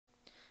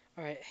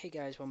Alright, hey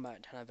guys, welcome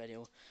back to another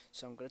video.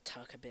 So I'm going to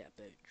talk a bit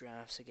about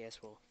drafts, I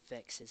guess, well,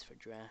 fixes for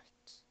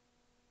drafts,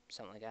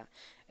 something like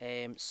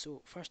that.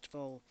 So first of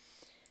all,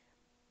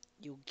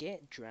 you'll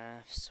get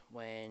drafts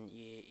when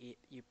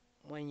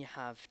you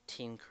have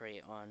Team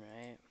Create on,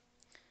 right?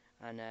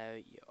 And now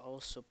you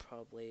also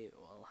probably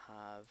will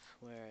have,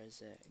 where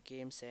is it,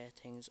 game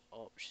settings,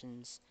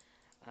 options,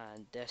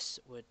 and this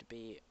would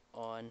be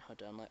on.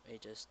 Hold on, let me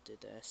just do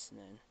this and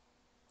then,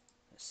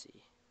 let's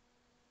see,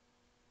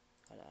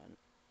 hold on,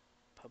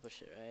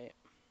 publish it, right?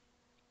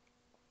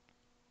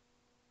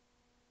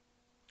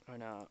 Or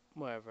not,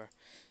 whatever.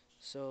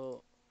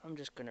 So I'm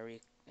just gonna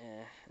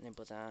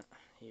enable that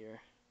here,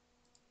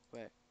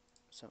 wait,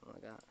 something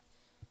like that,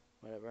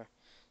 whatever.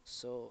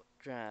 So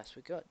drafts,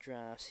 we got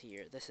drafts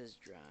here. This is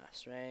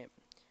drafts, right?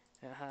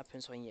 It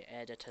happens when you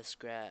edit a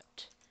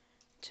script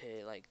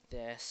to like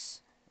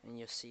this, and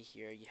you'll see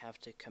here you have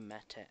to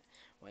commit it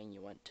when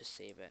you want to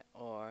save it,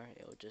 or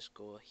it'll just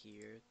go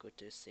here, go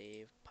to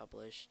save,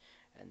 publish,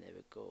 and there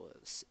we go.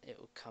 It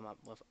will come up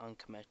with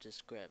uncommitted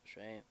scripts,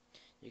 right?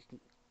 You can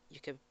you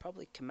could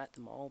probably commit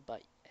them all,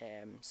 but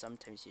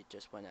sometimes you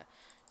just want to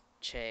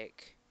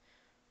check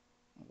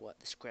what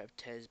the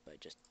script is by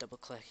just double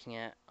clicking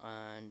it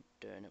and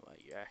doing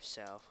it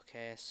yourself.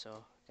 Okay,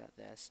 so got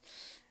this.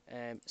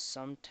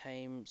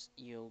 Sometimes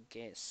you'll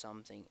get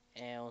something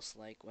else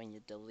like when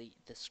you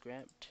delete the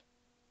script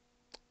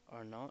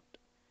or not.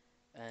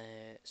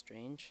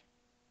 Strange.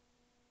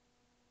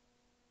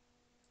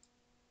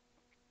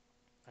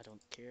 I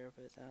don't care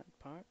about that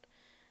part.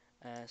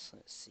 So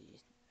let's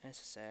see.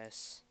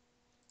 SSS,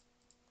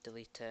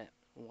 delete it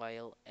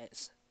while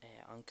it's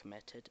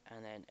uncommitted,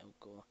 and then it'll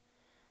go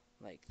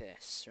like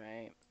this,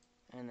 right?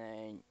 And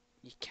then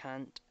you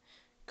can't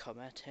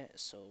commit it,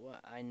 so what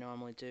I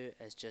normally do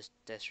is just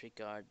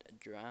disregard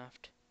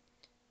draft,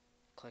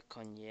 click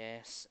on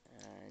yes,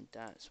 and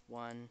that's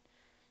one.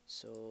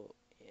 So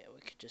yeah,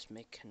 we could just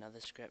make another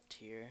script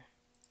here,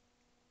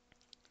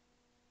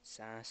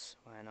 SAS,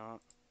 why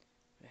not?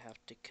 We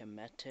have to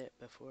commit it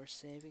before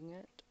saving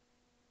it,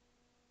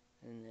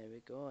 and there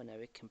we go. Now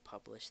we can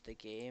publish the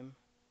game.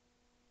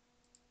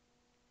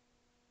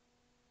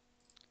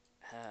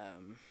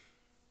 um,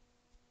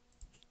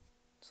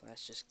 so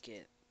let's just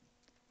get,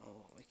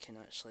 oh, we can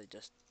actually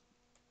just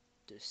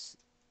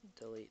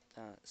delete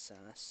that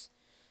SAS,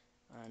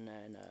 and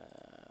then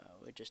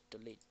we just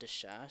delete the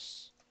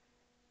SAS.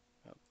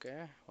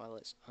 Okay, while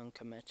it's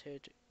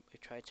uncommitted, we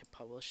try to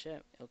publish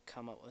it, it'll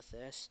come up with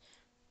this.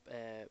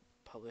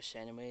 Publish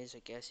anyways,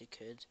 I guess you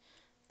could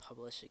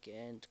publish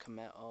again,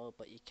 commit all,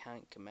 but you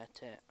can't commit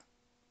it.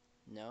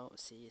 No,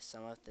 see,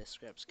 some of the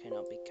scripts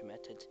cannot be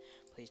committed.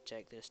 Please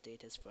check their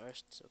status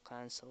first, so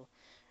cancel.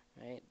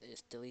 Right,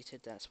 it's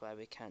deleted, that's why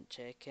we can't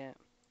check it.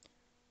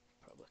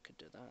 Probably could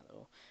do that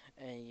though.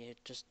 And you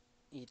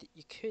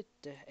could,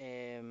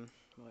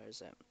 where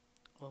is it?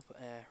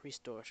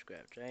 Restore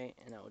script, right?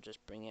 And that will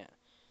just bring it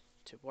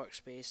to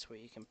workspace where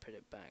you can put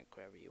it back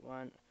wherever you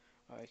want,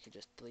 or you can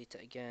just delete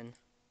it again,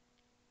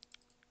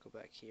 go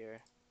back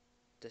here,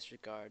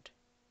 disregard.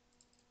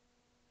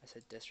 I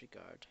said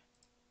disregard,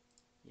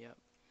 yep,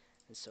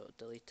 and so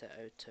delete it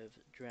out of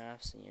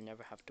drafts and you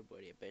never have to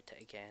worry about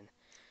it again.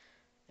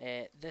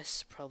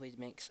 This probably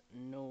makes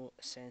no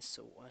sense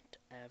so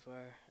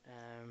whatever,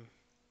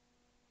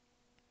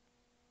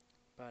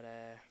 but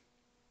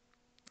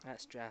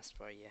that's drafts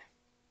for you.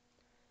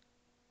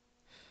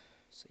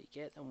 So you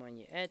get them when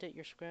you edit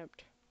your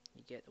script,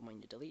 you get them when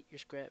you delete your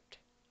script,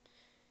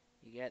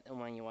 you get them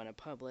when you want to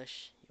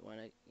publish, you want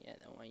to get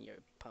them when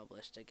you're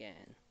published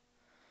again.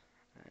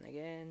 And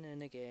again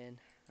and again.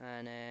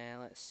 And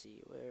let's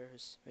see,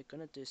 we're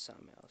gonna do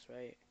something else,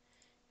 right?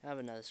 I have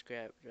another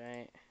script,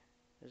 right?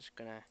 We're just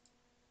gonna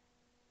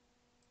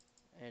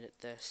edit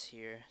this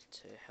here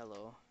to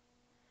hello,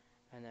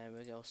 and then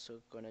we're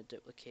also gonna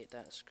duplicate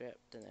that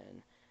script and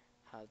then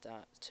have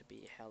that to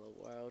be hello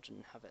world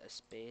and have it a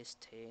space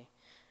T.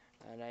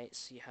 Alright,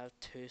 so you have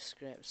two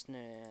scripts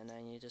now, and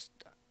then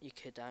you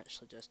could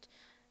actually just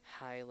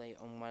highlight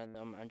on one of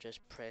them and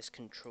just press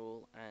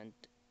control and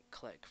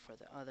click for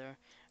the other,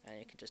 and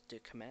you can just do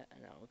commit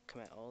and that will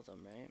commit all of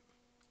them, right?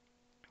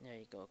 There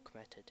you go,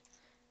 committed.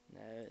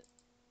 Now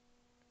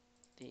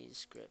these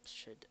scripts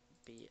should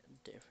be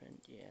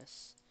different,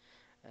 yes.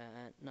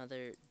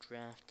 Another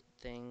draft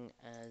thing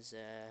is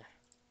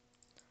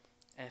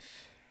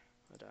if,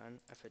 hold on,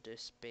 if I do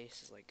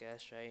spaces like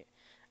this, right,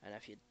 and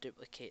if you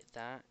duplicate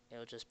that,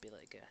 it'll just be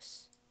like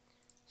this.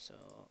 So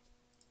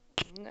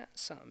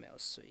that's something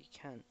else, so you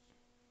can't,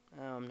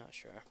 I'm not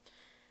sure.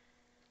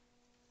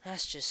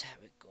 That's just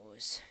how it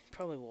goes. You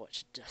probably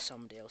watched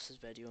somebody else's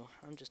video.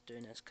 I'm just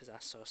doing this because I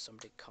saw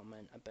somebody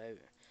comment about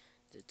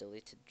the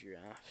deleted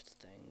draft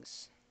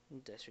things.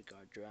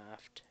 Disregard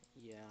draft.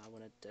 Yeah, I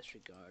want to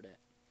disregard it.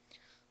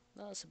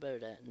 That's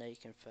about it. Now you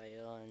can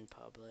file and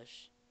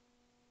publish.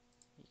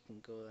 You can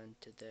go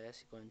into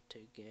this, go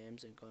into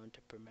games and go into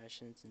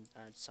permissions and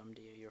add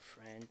somebody or your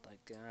friend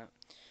like that.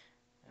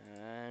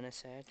 And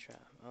etc.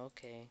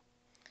 Okay.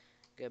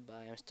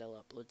 Goodbye, I'm still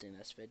uploading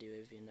this video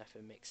even if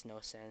it makes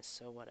no sense,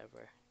 so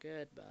whatever.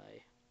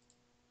 Goodbye.